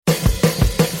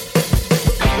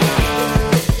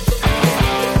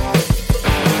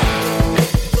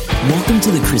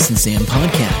to the Chris and Sam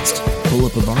podcast. Pull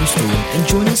up a bar stool and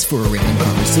join us for a random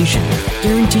conversation,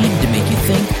 guaranteed to make you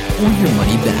think or your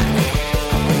money back.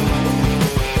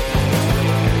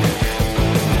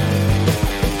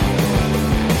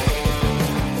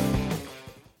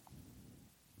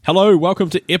 Hello, welcome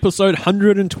to episode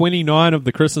 129 of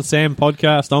the Chris and Sam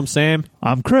podcast. I'm Sam.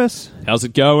 I'm Chris. How's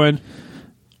it going?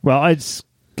 Well, it's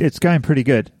going pretty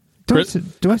good. Do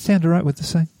I sound all right with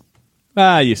this thing?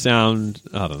 You sound...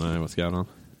 I don't know what's going on.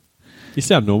 You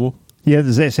sound normal. Yeah,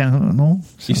 does that sound normal?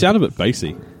 You sound a bit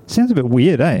bassy. Sounds a bit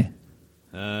weird, eh?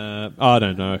 I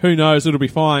don't know. Who knows? It'll be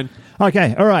fine.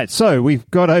 Okay, all right. So we've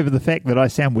got over the fact that I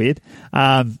sound weird.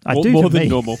 More than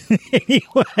normal.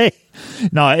 Anyway,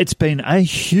 no, it's been a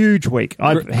huge week.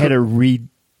 I've had a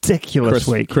ridiculous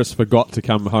week. Chris forgot to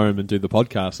come home and do the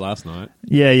podcast last night.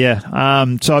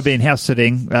 Yeah. So I've been house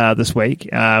sitting this week,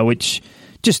 which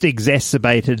just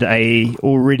exacerbated a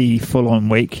already full-on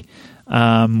week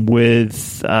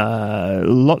with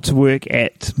lots of work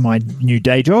at my new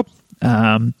day job,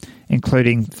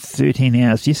 including 13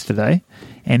 hours yesterday,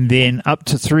 and then up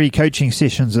to 3 coaching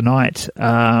sessions a night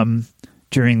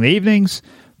during the evenings,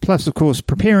 plus, of course,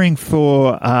 preparing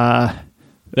for...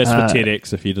 That's for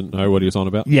TEDx, if you didn't know what he was on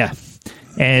about. Yeah,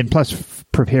 and plus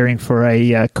preparing for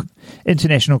a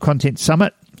international content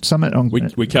summit on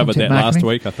we covered that last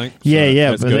week, I think.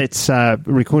 Yeah, but it's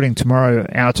recording tomorrow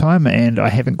our time, and I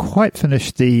haven't quite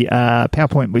finished the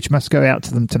PowerPoint, which must go out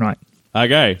to them tonight.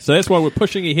 Okay, so that's why we're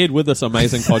pushing ahead with this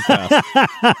amazing podcast.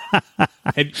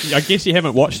 I guess you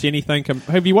haven't watched anything.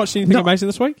 Have you watched anything amazing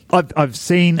this week? I've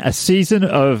seen a season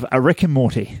of Rick and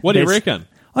Morty. What do you reckon?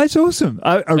 Oh, it's awesome.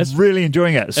 I'm really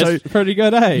enjoying it. So it's pretty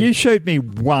good, eh? You showed me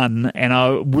one, and I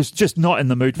was just not in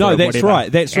the mood for it. No, that's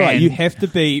right. That's right. You have to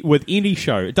be, with any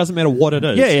show, it doesn't matter what it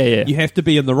is. Yeah. You have to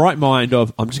be in the right mind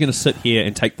of, I'm just going to sit here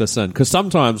and take this in. Because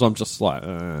sometimes I'm just like...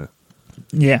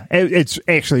 Yeah, it's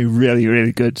actually really,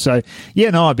 really good. So,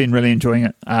 I've been really enjoying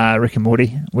it. Rick and Morty,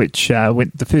 which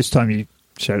the first time you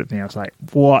showed it to me, I was like,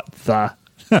 what the...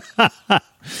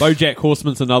 BoJack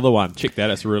Horseman's another one. Check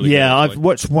that; it's really good. Yeah, I've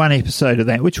watched one episode of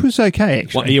that, which was okay,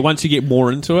 actually. Once you get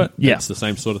more into it, it's the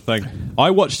same sort of thing.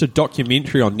 I watched a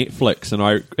documentary on Netflix,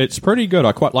 and it's pretty good.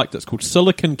 I quite liked it. It's called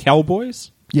Silicon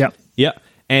Cowboys. Yeah.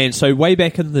 And so way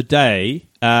back in the day,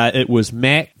 it was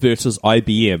Mac versus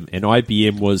IBM, and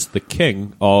IBM was the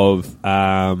king of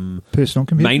personal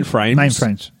computer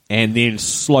mainframes, and then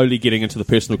slowly getting into the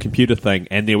personal computer thing.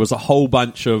 And there was a whole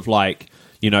bunch of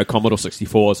Commodore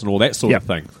 64s and all that sort of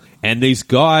thing. And these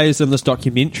guys in this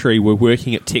documentary were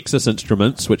working at Texas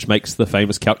Instruments, which makes the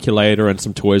famous calculator and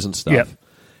some toys and stuff. Yep.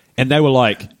 And they were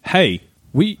like, hey,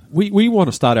 we want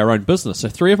to start our own business. So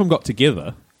 3 of them got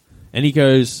together, and he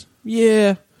goes,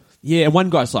 yeah. And one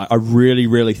guy's like, I really,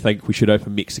 really think we should open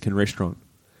a Mexican restaurant.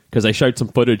 Because they showed some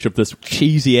footage of this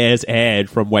cheesy-ass ad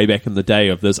from way back in the day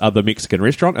of this other Mexican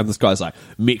restaurant, and this guy's like,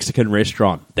 Mexican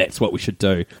restaurant, that's what we should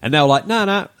do. And they were like,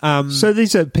 no. So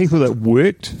these are people that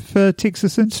worked for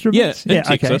Texas Instruments? Yeah, in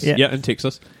Texas. Okay, in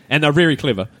Texas. And they're very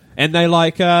clever. And they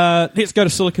like, let's go to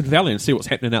Silicon Valley and see what's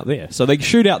happening out there. So they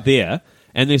shoot out there,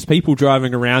 and there's people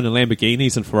driving around in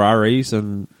Lamborghinis and Ferraris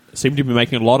and seem to be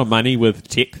making a lot of money with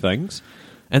tech things.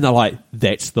 And they're like,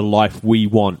 that's the life we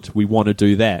want. We want to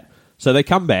do that. So they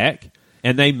come back,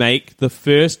 and they make the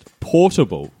first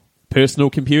portable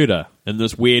personal computer in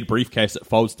this weird briefcase that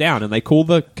folds down, and they call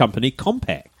the company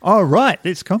Compaq. Oh, right,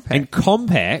 it's Compaq. And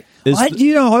Compaq is...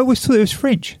 I always thought it was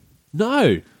French.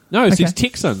 No, it's these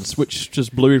Texans, which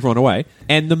just blew everyone away.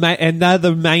 And they're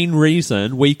the main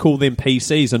reason we call them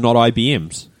PCs and not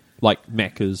IBMs, like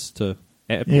Mac is to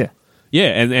Apple. Yeah,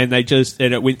 and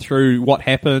it went through what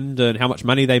happened and how much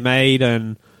money they made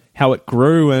and... how it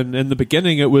grew, and in the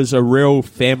beginning it was a real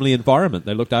family environment.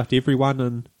 They looked after everyone,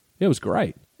 and it was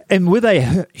great. And were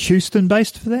they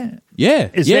Houston-based for that? Yeah.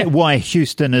 Is that why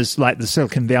Houston is like the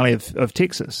Silicon Valley of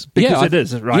Texas? Because it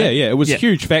is, right? Yeah. It was a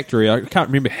huge factory. I can't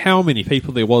remember how many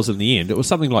people there was in the end. It was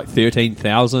something like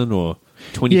 13,000 or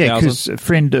 20,000. Yeah, because a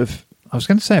friend of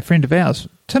ours,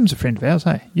 Tim's a friend of ours,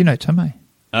 hey? You know Tim,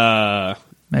 eh?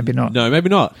 Maybe not. No, maybe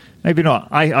not. Maybe not.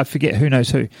 I forget who knows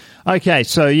who. Okay,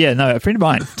 so a friend of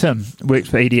mine, Tim, works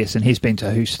for EDS, and he's been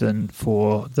to Houston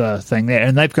for the thing there,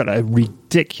 and they've got a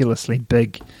ridiculously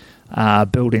big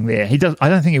building there. I don't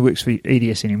think he works for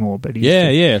EDS anymore, but he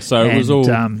So it was all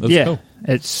cool.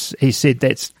 He said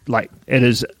that's like it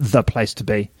is the place to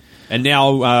be. And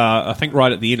now I think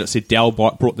right at the end it said Dell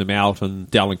brought them out, and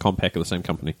Dell and Compaq are the same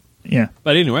company. Yeah.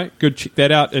 But anyway, good. Check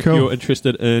that out if Cool. you're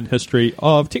interested in history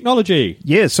of technology.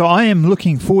 Yeah, so I am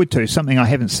looking forward to something I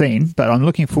haven't seen, but I'm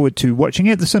looking forward to watching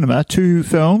at the cinema. 2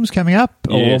 films coming up,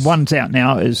 Yes. or one's out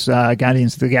now, is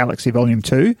Guardians of the Galaxy Volume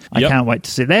 2. I Yep. can't wait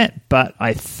to see that, but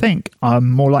I think I'm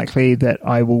more likely that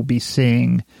I will be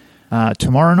seeing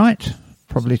tomorrow night,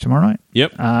 probably tomorrow night,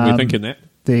 Yep, we're thinking that.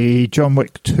 the John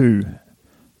Wick 2.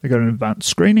 They got an advanced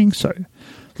screening, so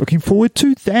looking forward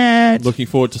to that. Looking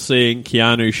forward to seeing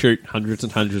Keanu shoot hundreds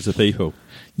and hundreds of people.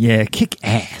 Yeah, kick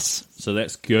ass. So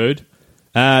that's good.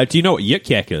 Do you know what Yik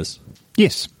Yak is?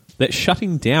 Yes. That's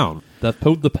shutting down. They've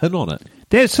pulled the pin on it.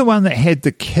 That's the one that had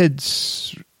the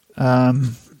kids.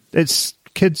 It's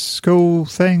kids' school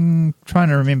thing. Trying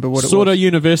to remember what it Sort was. of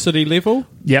university level.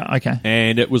 Yeah. Okay.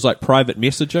 And it was like private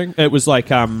messaging. It was like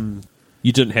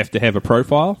you didn't have to have a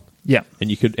profile. Yeah. And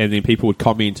then people would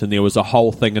comment, and there was a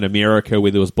whole thing in America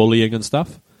where there was bullying and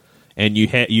stuff. And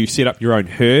you set up your own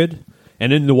herd.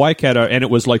 And in the Waikato, and it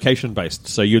was location based,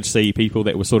 so you'd see people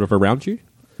that were sort of around you.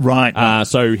 Right.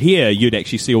 So here, you'd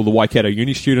actually see all the Waikato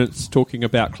uni students talking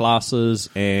about classes,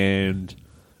 and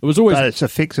it was always... But it's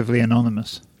effectively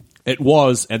anonymous. It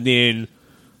was, and then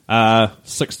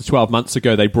 6 to 12 months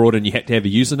ago, they brought in you had to have a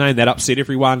username. That upset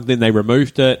everyone. Then they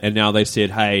removed it, and now they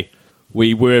said, hey,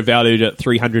 we were valued at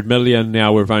 300 million,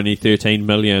 now we're only 13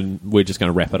 million. We're just going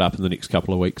to wrap it up in the next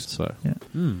couple of weeks. So, Yeah.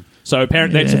 So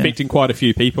apparently that's affecting quite a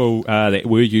few people that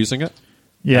were using it.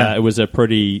 Yeah. It was a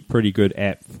pretty good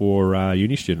app for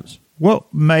uni students.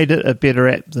 What made it a better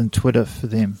app than Twitter for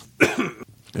them?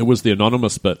 It was the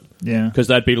anonymous bit. Yeah. Because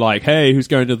they'd be like, hey, who's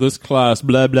going to this class,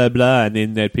 blah, blah, blah, and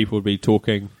then people would be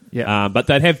talking. Yeah. But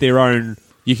they'd have their own...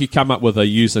 You could come up with a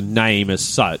username as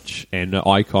such and an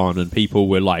icon, and people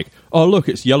were like, oh, look,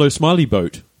 it's Yellow Smiley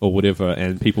Boat or whatever,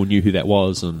 and people knew who that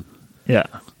was. And Yeah.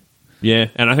 yeah,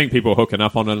 and I think people are hooking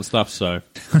up on it and stuff, so...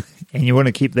 And you want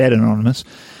to keep that anonymous.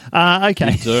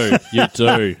 Okay. You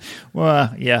do.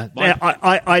 Well, yeah.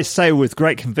 I say with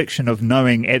great conviction of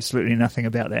knowing absolutely nothing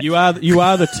about that. You are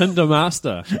the Tinder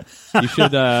master. You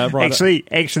should write Actually,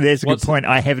 that's a What's- good point.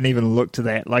 I haven't even looked to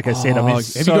that. Like I said, I've been have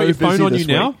so you got your phone busy on this you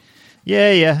now? week.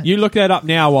 Yeah. You look that up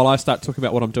now while I start talking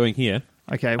about what I'm doing here.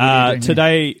 Okay. What are you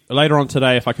doing Later on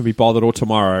today, if I can be bothered, or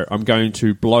tomorrow, I'm going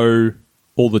to blow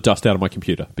all the dust out of my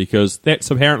computer, because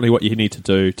that's apparently what you need to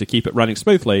do to keep it running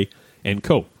smoothly and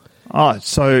cool. Oh,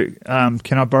 so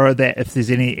can I borrow that if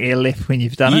there's any air left when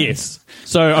you've done it? Yes.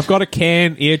 So I've got a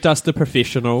Can Air Duster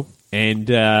Professional, and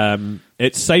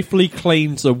it safely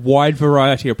cleans a wide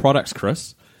variety of products,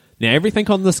 Chris. Now,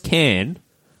 everything on this can,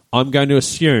 I'm going to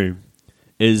assume,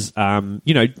 is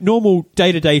normal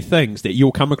day-to-day things that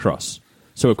you'll come across.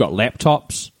 So we've got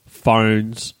laptops,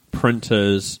 phones,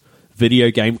 printers,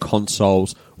 video game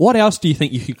consoles. What else do you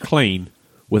think you could clean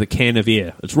with a can of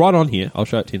air? It's right on here. I'll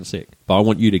show it to you in a sec. But I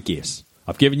want you to guess.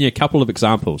 I've given you a couple of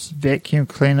examples. Vacuum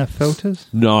cleaner filters?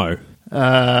 No.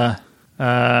 I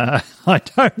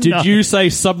don't know. Did you say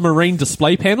submarine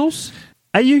display panels?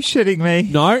 Are you shitting me?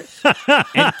 No.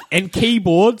 and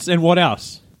keyboards, and what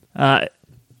else?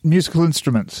 Musical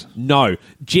instruments. No.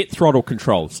 Jet throttle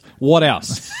controls. What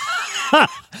else?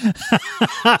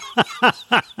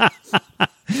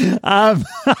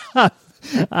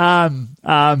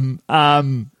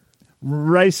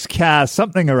 Race car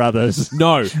something or others.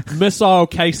 No. Missile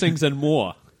casings and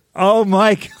more. Oh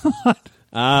my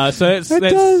god. So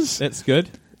does. that's good.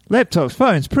 Laptops,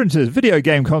 phones, printers, video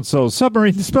game consoles,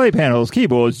 submarine display panels,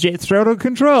 keyboards, jet throttle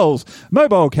controls,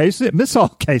 mobile cases, missile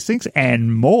casings,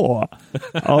 and more.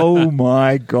 Oh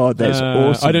my god, that's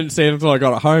awesome. I didn't see it until I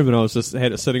got it home, and I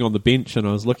had it sitting on the bench, and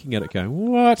I was looking at it going,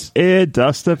 what? Air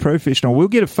Duster Professional. We'll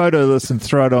get a photo of this and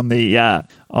throw it on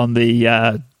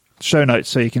the show notes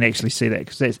so you can actually see that,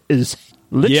 because that is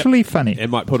literally funny.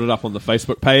 And might put it up on the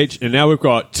Facebook page. And now we've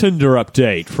got Tinder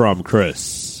update from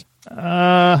Chris.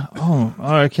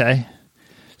 Okay.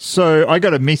 So I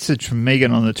got a message from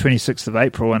Megan on the 26th of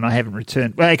April, and I haven't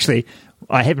returned. Well, actually,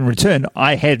 I haven't returned.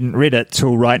 I hadn't read it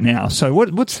till right now. So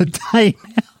what's the day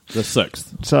now? The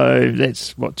 6th. So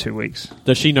that's, 2 weeks?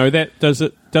 Does she know that? Does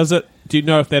it? Do you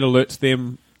know if that alerts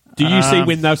them? Do you see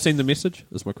when they've seen the message?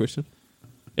 That's my question.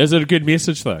 Is it a good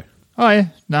message, though? Oh, yeah.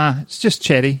 Nah, it's just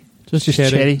chatty. Just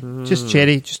chatty. Just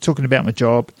chatty. Just talking about my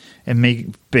job and me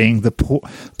being the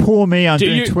poor me. I'm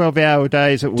doing 12-hour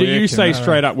days at work. Do you say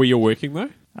straight up where you're working, though?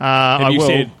 Have you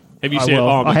said,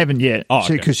 I haven't yet. Oh,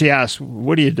 okay. Because she asked,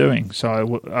 what are you doing?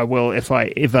 So I will if I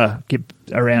ever get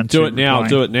around to do it now. replying.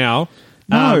 Do it now.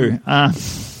 No.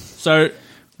 So...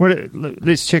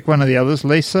 let's check one of the others.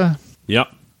 Lisa. Yep.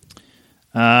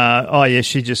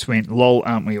 She just went, lol,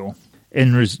 aren't we all?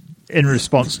 In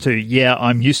response to, yeah,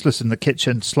 I'm useless in the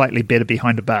kitchen, slightly better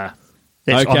behind a bar.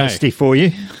 That's Okay. honesty for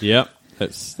you. Yep.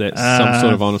 That's some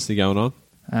sort of honesty going on.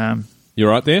 You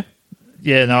right there?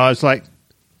 Yeah, no, I was like,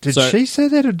 did So- she say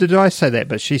that or did I say that?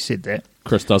 But she said that.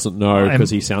 Chris doesn't know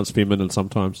because he sounds feminine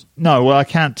sometimes. No, well, I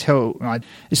can't tell.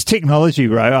 It's technology,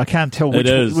 bro. I can't tell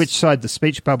which side the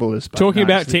speech bubble is. But Talking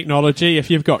no, about technology,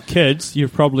 if you've got kids,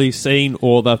 you've probably seen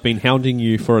or they've been hounding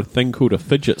you for a thing called a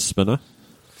fidget spinner.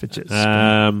 Fidget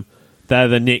spinner. They're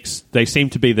the next. They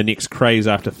seem to be the next craze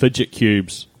after fidget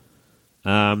cubes.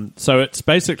 So it's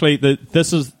basically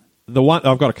this is the one.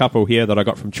 I've got a couple here that I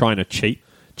got from China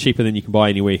cheaper than you can buy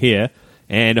anywhere here.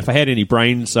 And if I had any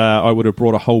brains, I would have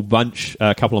brought a whole bunch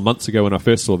a couple of months ago when I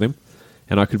first saw them,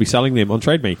 and I could be selling them on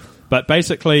TradeMe. But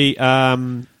basically,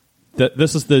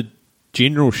 this is the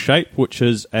general shape, which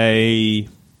is a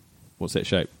what's that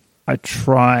shape? A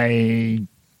triumph.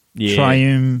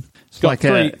 It's Got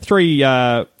like three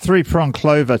three-prong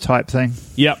clover type thing.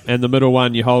 Yep, and the middle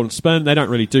one you hold and spin. They don't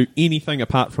really do anything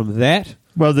apart from that.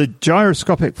 Well, the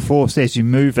gyroscopic force as you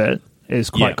move it is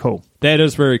quite cool. That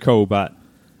is very cool, but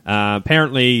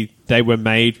apparently they were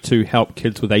made to help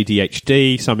kids with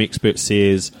ADHD. Some experts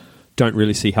says don't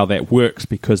really see how that works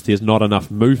because there's not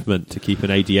enough movement to keep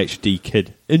an ADHD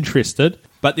kid interested.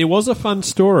 But there was a fun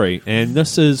story, and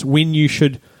this is when you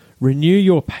should renew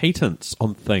your patents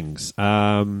on things.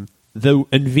 The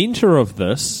inventor of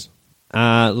this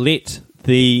let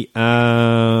the... it's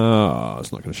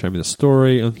not going to show me the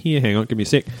story on here. Hang on, give me a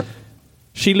sec.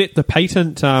 She let the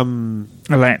patent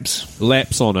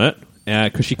lapse on it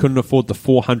because she couldn't afford the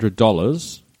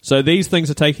 $400. So these things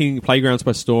are taking playgrounds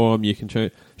by storm.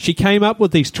 She came up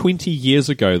with these 20 years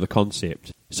ago, the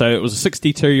concept. So it was a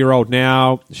 62-year-old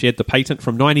now. She had the patent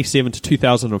from 97 to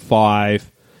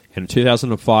 2005. And in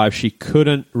 2005, she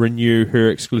couldn't renew her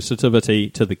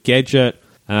exclusivity to the gadget.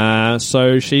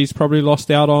 So she's probably lost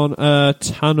out on a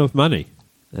ton of money.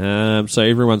 So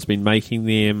everyone's been making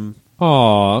them.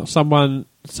 Oh,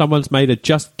 someone's made a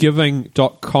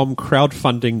justgiving.com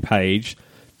crowdfunding page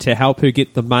to help her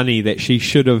get the money that she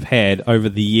should have had over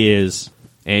the years.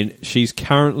 And she's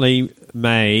currently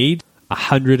made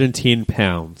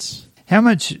 £110. How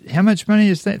much money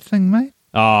is that thing made?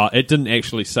 It didn't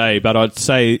actually say, but I'd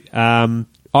say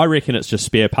I reckon it's just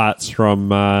spare parts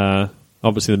from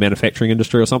obviously the manufacturing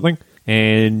industry or something.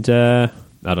 And I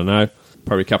don't know,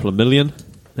 probably a couple of million,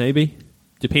 maybe.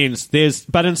 Depends.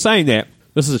 But in saying that,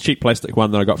 this is a cheap plastic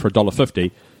one that I got for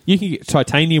 $1.50. You can get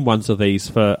titanium ones of these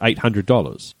for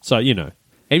 $800. So, you know.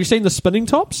 Have you seen the spinning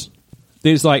tops?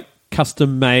 There's like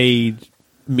custom-made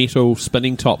metal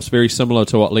spinning tops very similar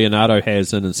to what Leonardo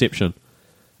has in Inception.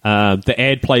 The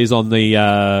ad plays on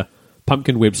the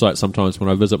Pumpkin website sometimes when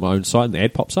I visit my own site and the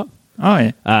ad pops up. Oh,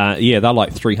 yeah. Yeah, they're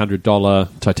like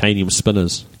 $300 titanium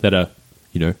spinners that are,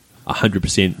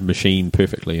 100% machined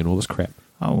perfectly and all this crap.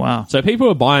 Oh, wow. So people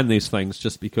are buying these things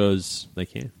just because they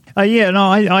can. Yeah, no,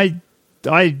 I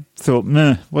thought,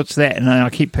 nah, what's that? And I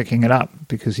keep picking it up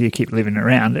because you keep leaving it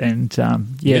around. And,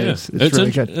 it's really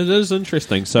good. It is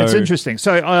interesting. So it's interesting.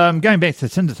 So going back to the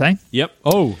Tinder thing. Yep.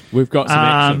 Oh, we've got some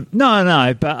action.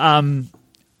 No, but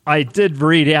I did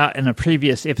read out in a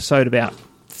previous episode about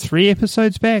 3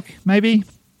 episodes back, maybe.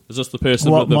 Is this the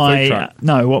person with the food truck?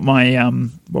 No, what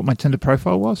my Tinder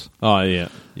profile was. Oh, yeah.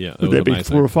 Yeah, Would that be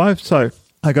 4 or 5? So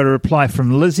I got a reply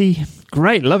from Lizzie.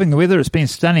 Great, loving the weather. It's been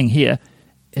stunning here.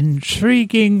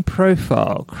 Intriguing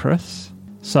profile, Chris.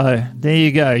 So there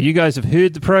you go. You guys have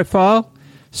heard the profile.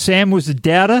 Sam was a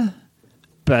doubter,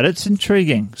 but it's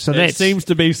intriguing. So that seems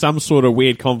to be some sort of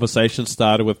weird conversation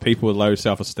starter with people with low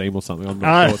self-esteem or something. I'm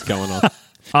not sure what's going on.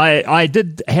 I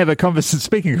did have a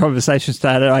speaking of conversation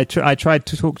starter, I tried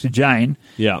to talk to Jane.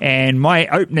 Yeah. And my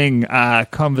opening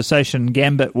conversation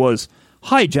gambit was,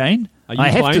 "Hi, Jane. Are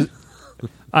you playing?"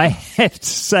 I have to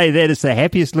say that is the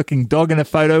happiest looking dog in a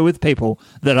photo with people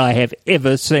that I have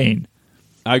ever seen.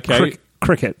 Okay.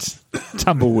 Crickets.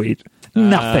 Tumbleweed.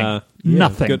 Nothing.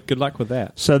 Nothing. Good luck with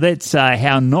that. So that's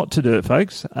how not to do it,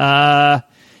 folks.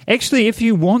 Actually, if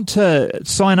you want to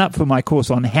sign up for my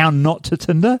course on how not to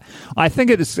Tinder, I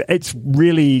think it's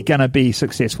really going to be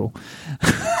successful.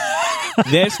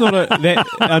 That's not that.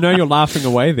 I know you're laughing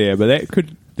away there, but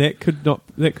that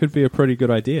could be a pretty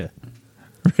good idea.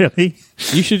 Really?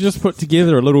 You should just put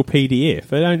together a little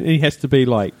PDF. It only has to be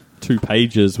like 2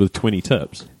 pages with 20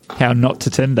 tips. How not to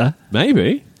Tinder?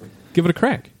 Maybe. Give it a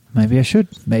crack. Maybe I should.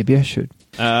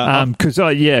 Because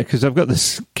I've got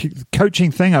this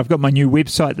coaching thing. I've got my new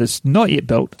website that's not yet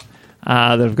built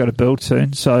that I've got to build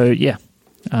soon. So yeah,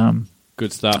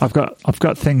 good stuff. I've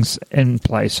got things in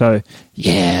place. So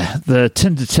yeah, the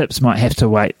Tinder tips might have to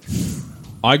wait.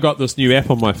 I got this new app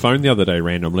on my phone the other day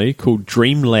randomly called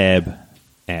Dreamlab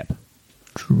app.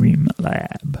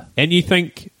 Streamlab. And you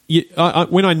think,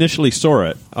 when I initially saw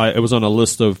it, it was on a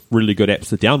list of really good apps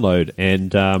to download,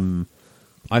 and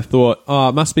I thought,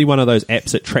 it must be one of those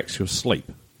apps that tracks your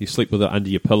sleep. You sleep with it under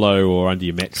your pillow or under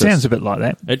your mattress. Sounds a bit like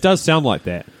that. It does sound like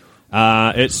that.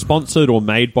 It's sponsored or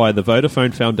made by the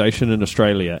Vodafone Foundation in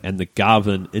Australia and the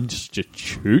Garvan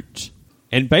Institute.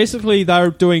 And basically, they're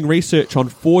doing research on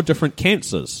 4 different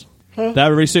cancers.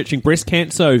 They're researching breast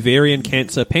cancer, ovarian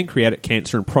cancer, pancreatic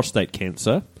cancer, and prostate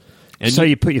cancer. And so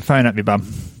you put your phone up your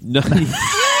bum. No,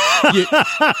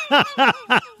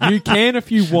 you can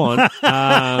if you want.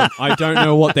 I don't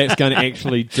know what that's going to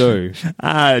actually do.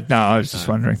 No, I was just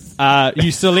wondering.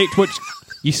 You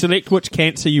select which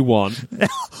cancer you want.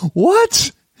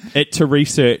 What? It to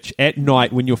research at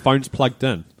night when your phone's plugged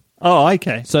in. Oh,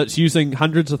 okay. So it's using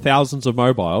hundreds of thousands of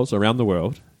mobiles around the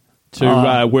world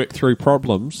to work through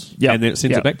problems, and then it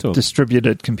sends it back to them.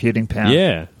 Distributed computing power.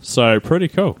 Yeah, so pretty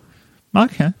cool.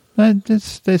 Okay,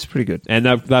 that's pretty good. And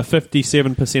they're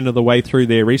 57% of the way through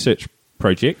their research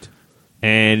project,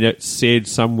 and it said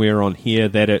somewhere on here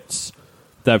that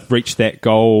they've reached that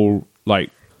goal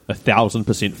like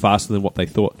 1,000% faster than what they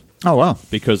thought. Oh, wow.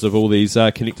 Because of all these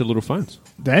connected little phones.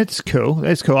 That's cool.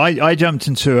 That's cool. I jumped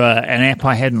into an app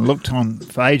I hadn't looked on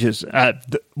for ages.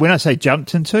 When I say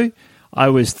jumped into, I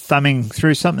was thumbing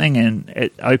through something and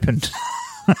it opened.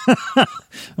 I'm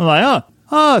like,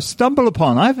 Stumble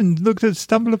Upon. I haven't looked at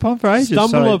Stumble Upon for ages.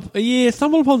 Stumble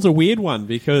Upon's a weird one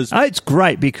because... it's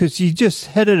great because you just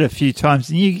hit it a few times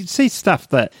and you can see stuff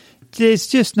that there's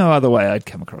just no other way I'd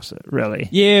come across it, really.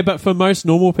 Yeah, but for most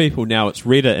normal people now, it's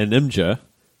Reddit and Imgur.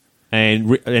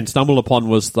 And Stumble Upon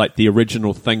was like the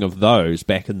original thing of those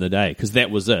back in the day, because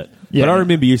that was it. Yeah. But I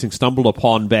remember using Stumble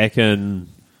Upon back in,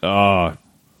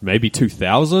 maybe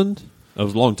 2000? It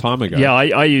was a long time ago. Yeah,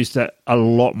 I used it a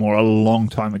lot more a long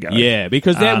time ago. Yeah,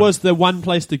 because that was the one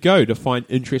place to go to find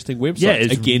interesting websites. Yeah,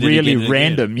 it's again really and again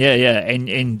random. Yeah,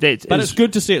 and that's... But it's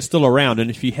good to see it's still around, and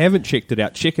if you haven't checked it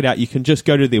out, check it out. You can just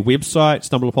go to their website,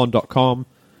 stumbleupon.com,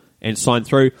 and sign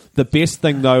through. The best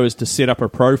thing, though, is to set up a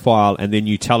profile, and then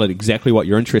you tell it exactly what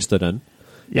you're interested in,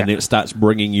 and then it starts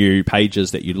bringing you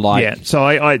pages that you like. Yeah,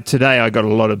 so today I got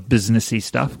a lot of businessy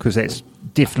stuff, because that's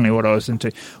definitely what I was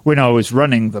into when I was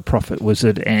running the Profit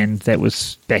Wizard, and that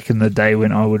was back in the day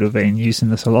when I would have been using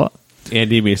this a lot. And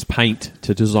MS Paint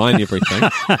to design everything.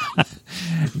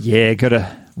 Yeah, got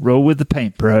to roll with the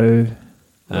paint, bro.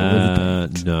 No.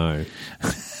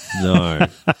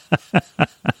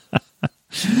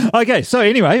 Okay, so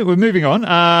anyway, we're moving on.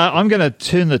 I'm going to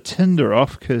turn the Tinder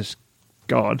off because,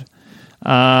 God.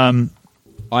 I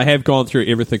have gone through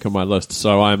everything on my list,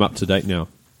 so I am up to date now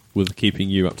with keeping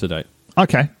you up to date.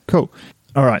 Okay, cool.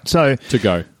 All right, so... To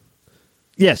go.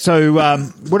 Yeah, so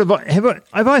what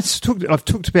I've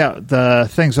talked about the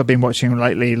things I've been watching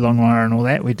lately, Longmire and all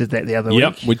that. We did that the other week.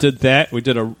 Yep, we did that. We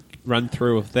did a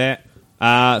run-through of that.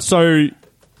 I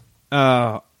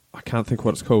can't think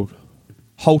what it's called.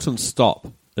 Halt and Stop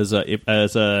is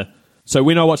a... So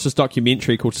when I watched this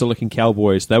documentary called Silicon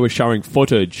Cowboys, they were showing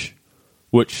footage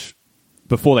which,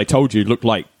 before they told you, looked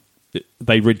like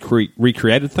they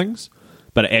recreated things,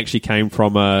 but it actually came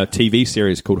from a TV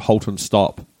series called Halt and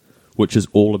Stop, which is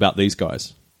all about these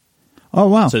guys. Oh,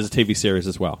 wow. So there's a TV series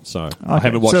as well. So I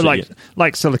haven't watched it yet.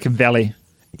 Like Silicon Valley.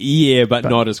 Yeah, but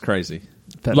not as crazy.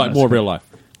 Like more real life.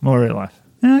 More real life.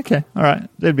 Okay, all right.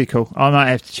 That'd be cool. I might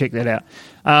have to check that out.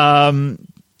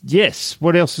 Yes,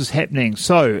 what else is happening?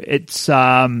 So it's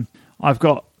I've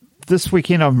got this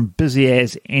weekend I'm busy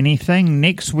as anything.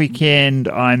 Next weekend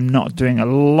I'm not doing a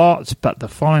lot, but the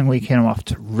following weekend I'm off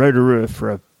to Rotorua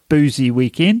for a boozy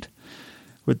weekend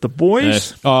with the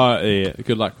boys. Yeah.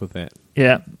 Good luck with that.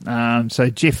 Yeah. So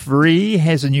Jeffrey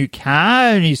has a new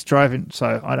car and he's driving,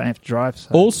 so I don't have to drive.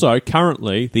 So. Also,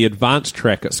 currently, the advanced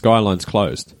track at Skyline's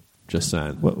closed. Just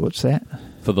saying. What's that?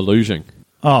 For the luging.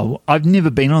 Oh, I've never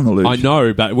been on the luge. I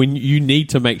know, but when you need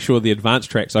to make sure the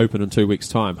advanced track's open in 2 weeks'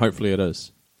 time. Hopefully it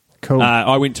is. Cool.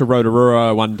 I went to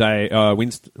Rotorua one day,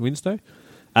 Wednesday,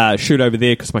 shoot over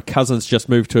there because my cousin's just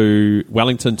moved to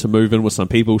Wellington to move in with some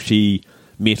people she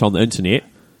met on the internet,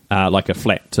 like a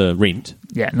flat to rent.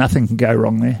 Yeah, nothing can go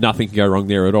wrong there. Nothing can go wrong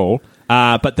there at all.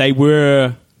 But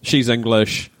she's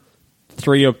English,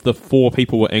 3 of the 4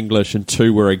 people were English and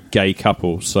 2 were a gay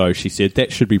couple. So she said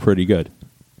that should be pretty good,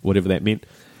 whatever that meant.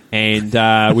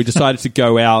 And we decided to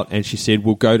go out, and she said,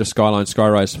 we'll go to Skyline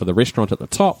Skyrise for the restaurant at the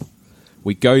top.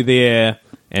 We go there,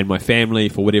 and my family,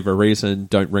 for whatever reason,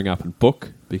 don't ring up and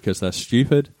book because they're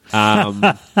stupid. And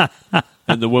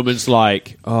the woman's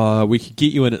like, we could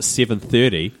get you in at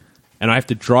 7:30, and I have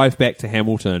to drive back to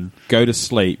Hamilton, go to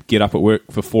sleep, get up at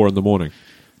work for 4 in the morning.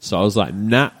 So I was like,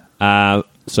 nah,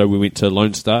 So we went to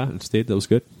Lone Star instead. That was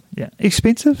good. Yeah.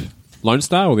 Expensive? Lone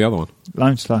Star or the other one?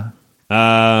 Lone Star.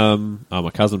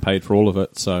 My cousin paid for all of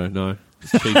it, so no.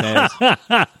 Cheap as.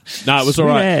 No, it was all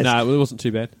right. No, it wasn't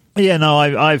too bad. Yeah, no,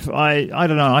 I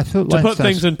don't know. I thought to put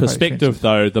things in perspective,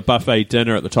 though, the buffet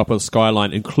dinner at the top of the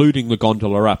Skyline, including the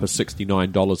gondola up, is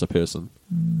 $69 a person,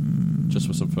 just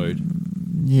for some food.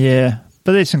 Yeah,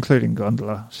 but that's including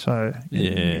gondola, so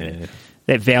yeah,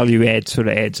 that value add sort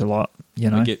of adds a lot, you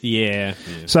know. Yeah.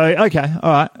 So okay,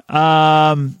 all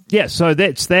right. Yeah, so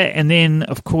that's that, and then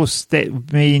of course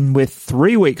that mean we're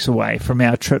 3 weeks away from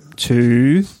our trip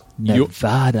to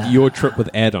Nevada. Your trip with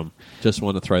Adam. Just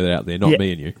want to throw that out there, not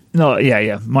me and you. No,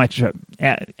 yeah, my trip,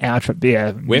 our trip.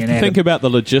 Yeah, we have to think about the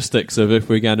logistics of if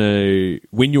we're going to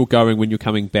when you're going, when you're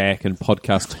coming back, and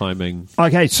podcast timing.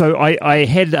 Okay, so I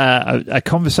had a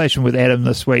conversation with Adam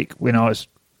this week when I was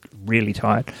really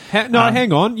tired. Hang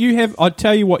on. You have. I'll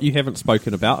tell you what you haven't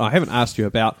spoken about. I haven't asked you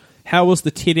about. How was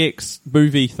the TEDx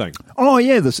movie thing? Oh,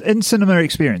 yeah, this in-cinema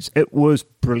experience. It was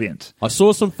brilliant. I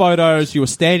saw some photos. You were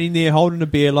standing there holding a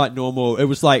beer like normal. It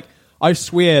was like, I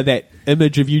swear that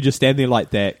image of you just standing there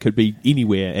like that could be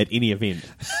anywhere at any event.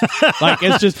 Like,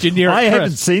 it's just generic. I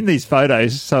haven't seen these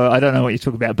photos, so I don't know what you're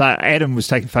talking about. But Adam was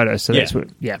taking photos, so that's what,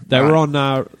 They were on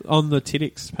the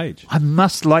TEDx page. I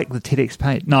must like the TEDx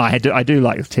page. No, I do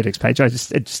like the TEDx page. It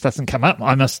just doesn't come up.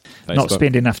 I must not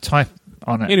spend enough time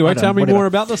on it. Anyway, tell me more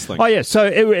about this thing. Oh, yeah, so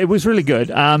it was really good.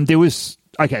 There was...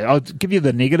 Okay, I'll give you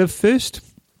the negative first.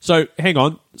 So, hang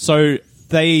on. So...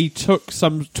 They took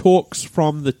some talks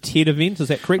from the TED event, is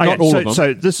that correct? Okay, Not all of them.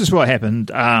 So this is what happened.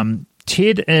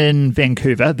 TED in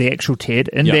Vancouver, the actual TED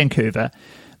in Vancouver,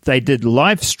 they did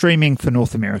live streaming for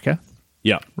North America.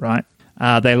 Yeah. Right?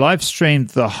 They live streamed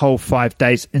the whole 5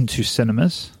 days into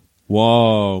cinemas.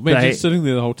 Whoa. Man, just sitting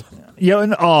there the whole time. Yeah,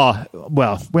 and,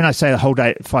 when I say the whole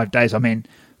day, 5 days, I mean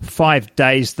 5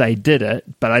 days they did it,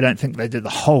 but I don't think they did the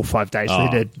whole 5 days. They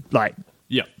did,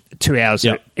 2 hours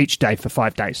each day for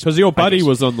 5 days. Because your buddy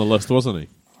was on the list, wasn't he?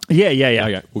 Yeah.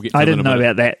 Okay, we'll get to I didn't know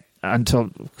about that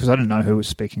because I didn't know who was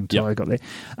speaking until I got there.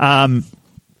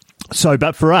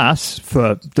 But for us,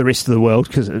 for the rest of the world,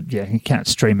 because you can't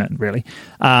stream it really,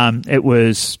 it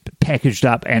was packaged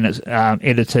up and it's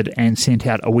edited and sent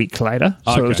out a week later.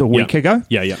 So it was a week ago.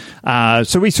 Yeah.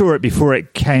 So we saw it before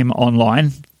it came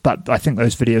online, but I think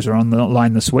those videos are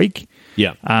online this week.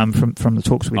 Yeah. From the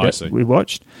talks we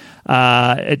watched.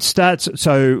 It starts,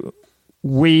 so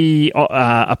we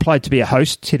applied to be a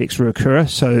host, TEDx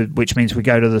Ruakura, which means we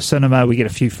go to the cinema, we get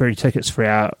a few free tickets for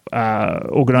our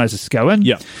organisers to go in.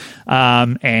 Yeah.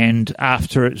 And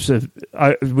after it's,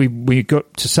 we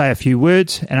got to say a few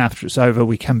words, and after it's over,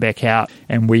 we come back out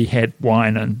and we had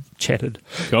wine and chatted.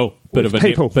 Cool. Bit of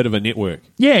a network.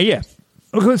 Yeah.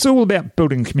 It's all about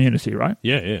building community, right?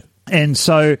 Yeah. And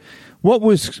so what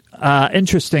was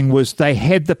interesting was they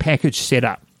had the package set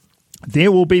up.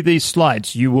 There will be these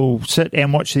slides. You will sit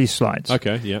and watch these slides.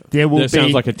 Okay, yeah. That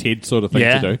sounds like a TED sort of thing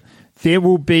to do. There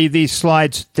will be these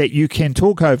slides that you can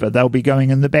talk over. They'll be going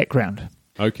in the background.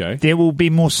 Okay. There will be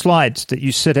more slides that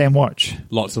you sit and watch.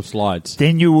 Lots of slides.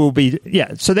 Then you will be...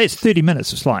 Yeah, so that's 30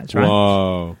 minutes of slides, right?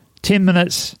 Whoa. 10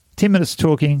 minutes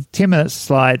talking, 10 minutes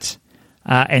slides,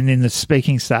 and then the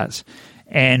speaking starts.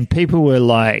 And people were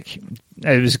like...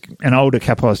 It was an older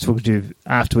couple I was talking to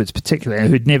afterwards, particularly,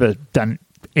 who'd never done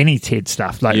any TED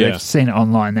stuff. Like, they've seen it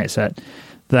online, that's it.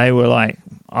 They were like,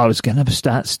 I was going to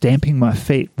start stamping my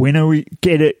feet. When are we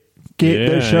get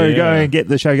the show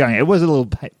going? It was a little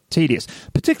tedious,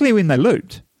 particularly when they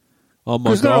looped. Oh, my God.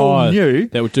 Because they're all new.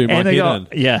 That would do my head in.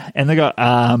 Yeah, and they got...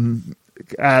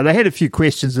 they had a few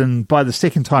questions, and by the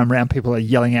second time round, people are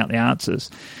yelling out the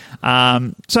answers.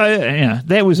 That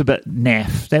was a bit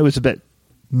naff. That was a bit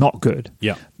not good.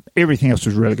 Yeah. Everything else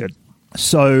was really good.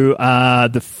 So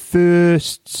the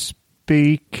first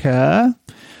speaker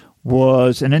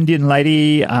was an Indian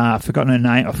lady. I've forgotten her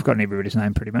name. I've forgotten everybody's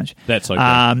name pretty much. That's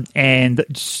okay. And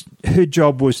her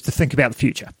job was to think about the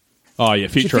future. Oh, yeah,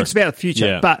 future. She thinks about the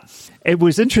future. But it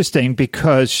was interesting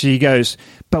because she goes,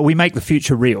 but we make the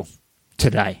future real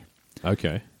today.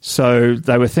 Okay. So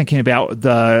they were thinking about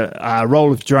the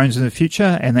role of drones in the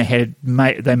future, and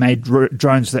they made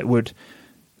drones that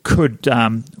could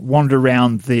wander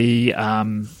around the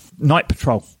night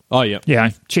patrol. Oh, yeah.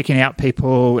 Yeah, checking out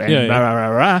people and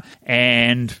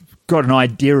and got an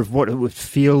idea of what it would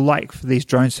feel like for these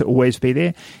drones to always be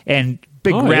there. And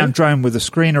big round drone with a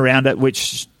screen around it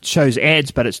which shows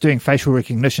ads, but it's doing facial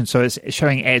recognition, so it's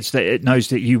showing ads that it knows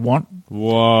that you want.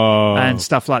 Whoa. And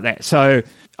stuff like that. So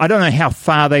I don't know how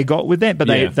far they got with that, but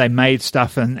they made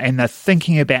stuff and they're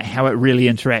thinking about how it really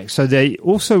interacts. So they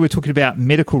also were talking about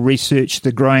medical research,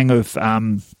 the growing of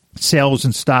cells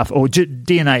and stuff, or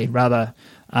DNA rather,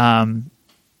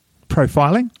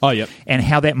 profiling. Oh, yep. And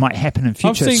how that might happen in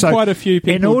future. I've seen quite a few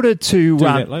people in order to do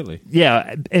that lately.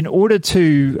 Yeah, in order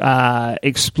to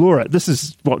explore it, this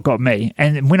is what got me.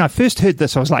 And when I first heard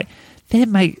this, I was like,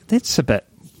 that's a bit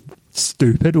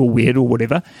stupid or weird or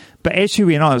whatever. But as you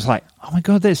went on, I was like, oh my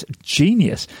God, that's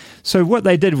genius. So what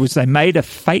they did was they made a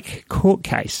fake court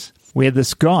case where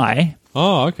this guy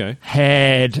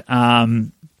had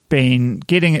been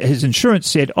getting his insurance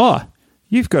said, oh,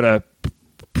 you've got a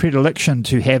predilection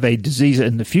to have a disease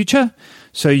in the future,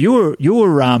 so your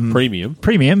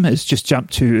premium has just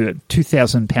jumped to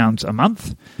 £2,000 a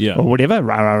month, or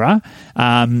whatever,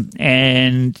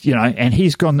 and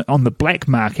he's gone on the black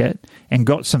market and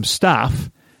got some stuff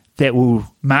that will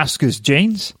mask his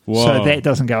genes, so that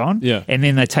doesn't go on. And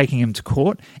then they're taking him to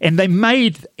court, and they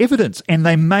made evidence, and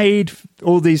they made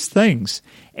all these things,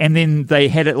 and then they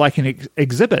had it like an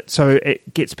exhibit, so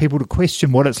it gets people to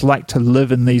question what it's like to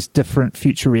live in these different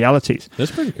future realities.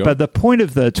 That's pretty cool. But the point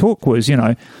of the talk was,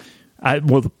 the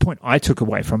point I took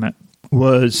away from it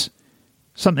was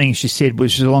something she said,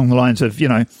 which is along the lines of,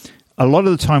 a lot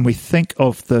of the time we think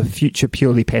of the future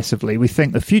purely passively. We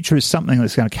think the future is something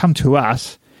that's going to come to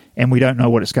us, and we don't know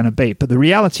what it's going to be. But the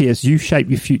reality is you shape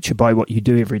your future by what you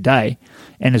do every day.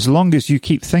 And as long as you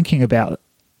keep thinking about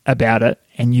it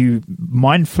and you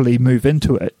mindfully move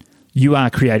into it, you are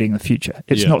creating the future.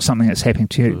 It's not something that's happening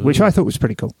to you, which I thought was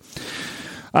pretty cool.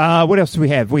 What else do we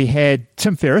have? We had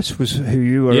Tim Ferriss, was who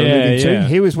you were alluding to.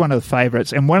 He was one of the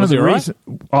favourites. And one of the reasons...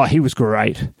 Right? Oh, he was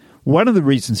great. One of the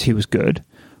reasons he was good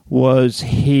was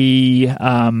he gave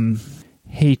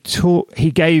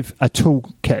a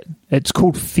toolkit. It's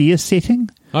called fear setting.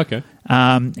 Okay.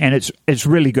 And it's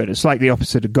really good. It's like the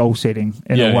opposite of goal setting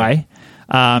in a way.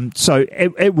 So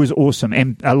it was awesome.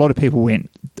 And a lot of people went,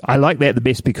 I like that the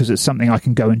best because it's something I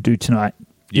can go and do tonight,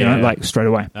 like straight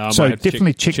away. So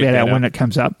definitely check that out when it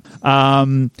comes up.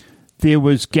 There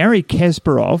was Gary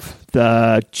Kasparov,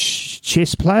 the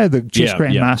chess player, the chess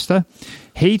grandmaster.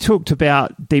 He talked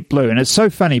about Deep Blue, and it's so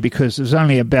funny because it was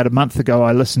only about a month ago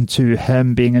I listened to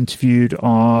him being interviewed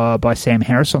by Sam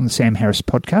Harris on the Sam Harris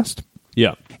podcast.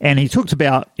 Yeah. And he talked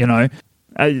about,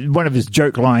 one of his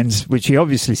joke lines, which he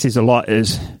obviously says a lot,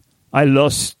 is, I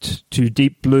lost to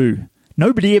Deep Blue.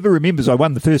 Nobody ever remembers I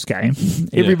won the first game.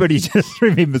 Everybody just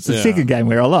remembers the second game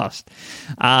where I lost.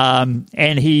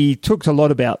 And he talked a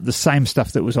lot about the same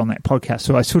stuff that was on that podcast,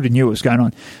 so I sort of knew what was going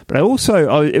on. But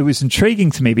it was intriguing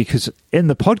to me because in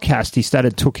the podcast he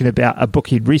started talking about a book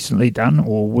he'd recently done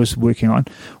or was working on,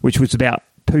 which was about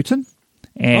Putin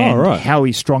and how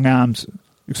he strong arms.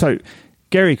 So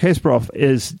Gary Kasparov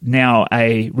is now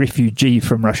a refugee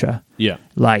from Russia. Yeah.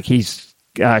 Like he's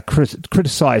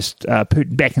criticized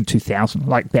Putin back in 2000,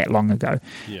 like that long ago.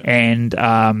 Yeah. And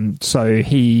so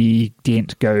he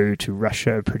didn't go to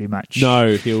Russia pretty much.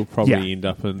 No, he'll probably end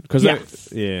up in...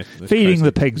 feeding crazy.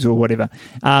 The pigs or whatever.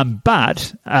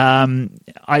 But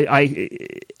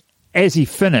as he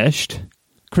finished,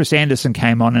 Chris Anderson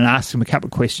came on and asked him a couple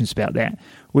of questions about that,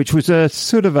 which was a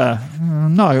sort of a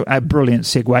brilliant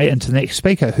segue into the next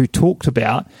speaker who talked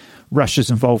about Russia's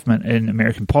involvement in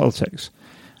American politics.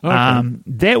 Okay.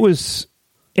 That was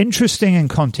interesting in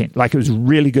content. Like, it was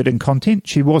really good in content.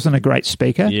 She wasn't a great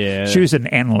speaker. Yeah. She was an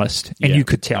analyst, and you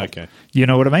could tell. Okay. You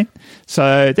know what I mean?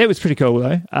 So that was pretty cool,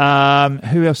 though.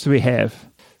 Who else do we have?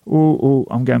 Oh,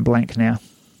 I'm going blank now.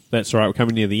 That's all right. We're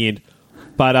coming near the end.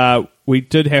 But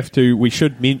we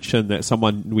should mention that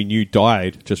someone we knew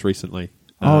died just recently.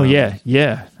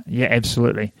 Yeah,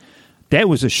 absolutely. That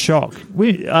was a shock.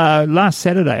 Last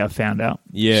Saturday I found out.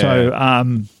 Yeah.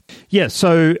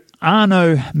 So,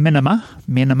 Arno Minima,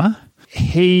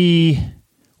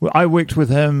 I worked with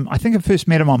him, I think I first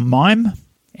met him on Mime,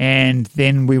 and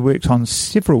then we worked on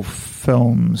several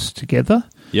films together.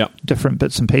 Yep. Different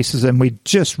bits and pieces, and we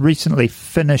just recently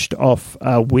finished off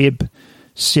a web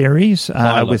series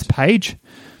with Paige.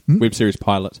 Web series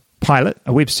pilot.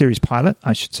 A web series pilot,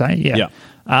 I should say, yeah.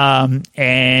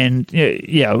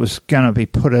 It was going to be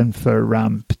put in for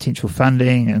potential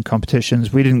funding and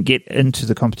competitions. We didn't get into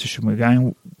the competition we were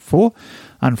going for,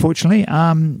 unfortunately.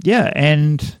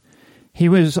 And he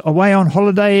was away on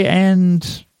holiday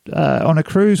and on a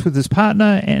cruise with his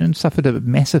partner and suffered a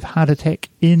massive heart attack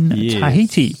in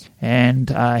Tahiti. And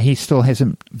he still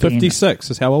hasn't been...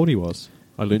 56 is how old he was.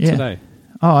 I learned today.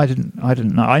 Oh, I didn't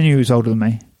know. I knew he was older than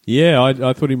me. Yeah,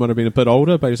 I thought he might have been a bit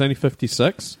older, but he was only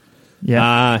 56.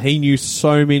 Yeah. He knew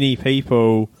so many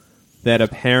people that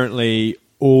apparently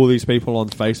all these people on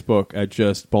Facebook are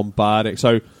just bombarding.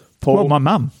 So, my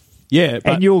mum. Yeah.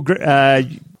 But, and your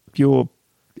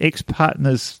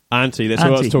ex-partner's Auntie, that's who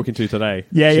I was talking to today.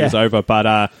 Yeah, she was over,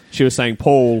 but she was saying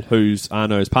Paul, who's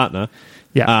Arno's partner,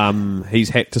 he's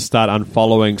had to start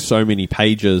unfollowing so mmany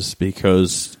pages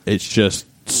because it's just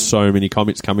so many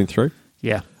comments coming through.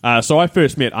 Yeah. So I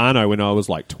first met Arno when I was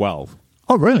like 12.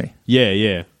 Oh, really?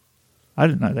 Yeah. I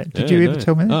didn't know that. Did you ever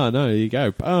tell me that? Oh, no, there you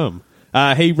go.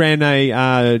 He ran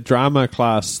a drama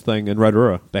class thing in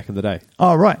Rotorua back in the day.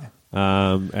 Oh, right.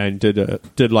 And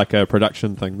did like a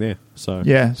production thing there. So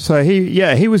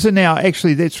he was in our,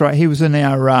 actually that's right, he was in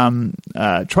our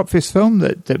Tropfest film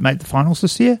that made the finals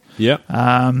this year. Yeah.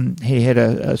 He had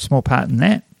a small part in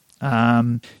that.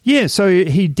 So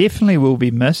he definitely will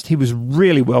be missed. He was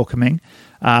really welcoming.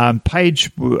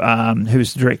 Paige, who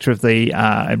was the director of the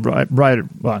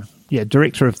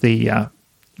director of the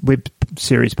web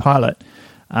series pilot,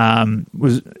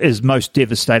 is most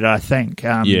devastated, I think.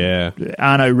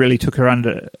 Arno really took her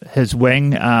under his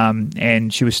wing,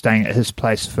 and she was staying at his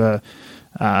place for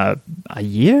a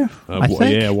year, I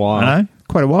think. Yeah, a while. I know,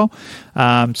 quite a while.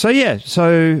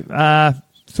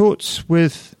 Thoughts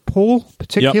with Paul,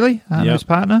 particularly, his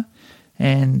partner.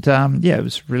 And, it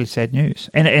was really sad news.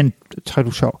 And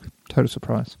total shock, total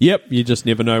surprise. Yep, you just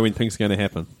never know when things are going to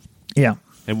happen. Yeah.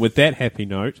 And with that happy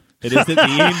note, it is at the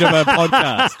end of our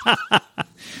podcast.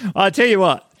 I tell you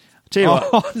what.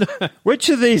 No. Which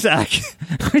of these are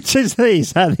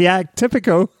the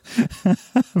archetypical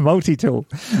multi-tool?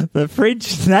 The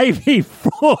French Navy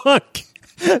fork,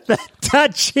 the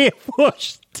Dutch Air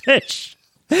Force dish,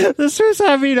 the Swiss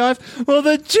Army knife, or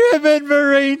the German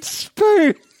Marine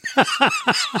spoon? Okay.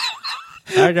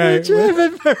 The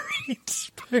German Marine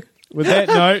spoon. With that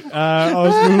note,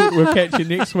 we'll catch you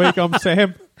next week. I'm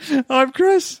Sam. I'm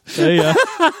Chris. See ya. Hope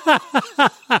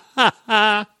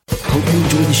you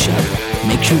enjoy the show.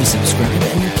 Make sure to subscribe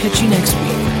and we'll catch you next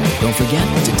week. Don't forget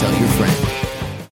to tell your friend.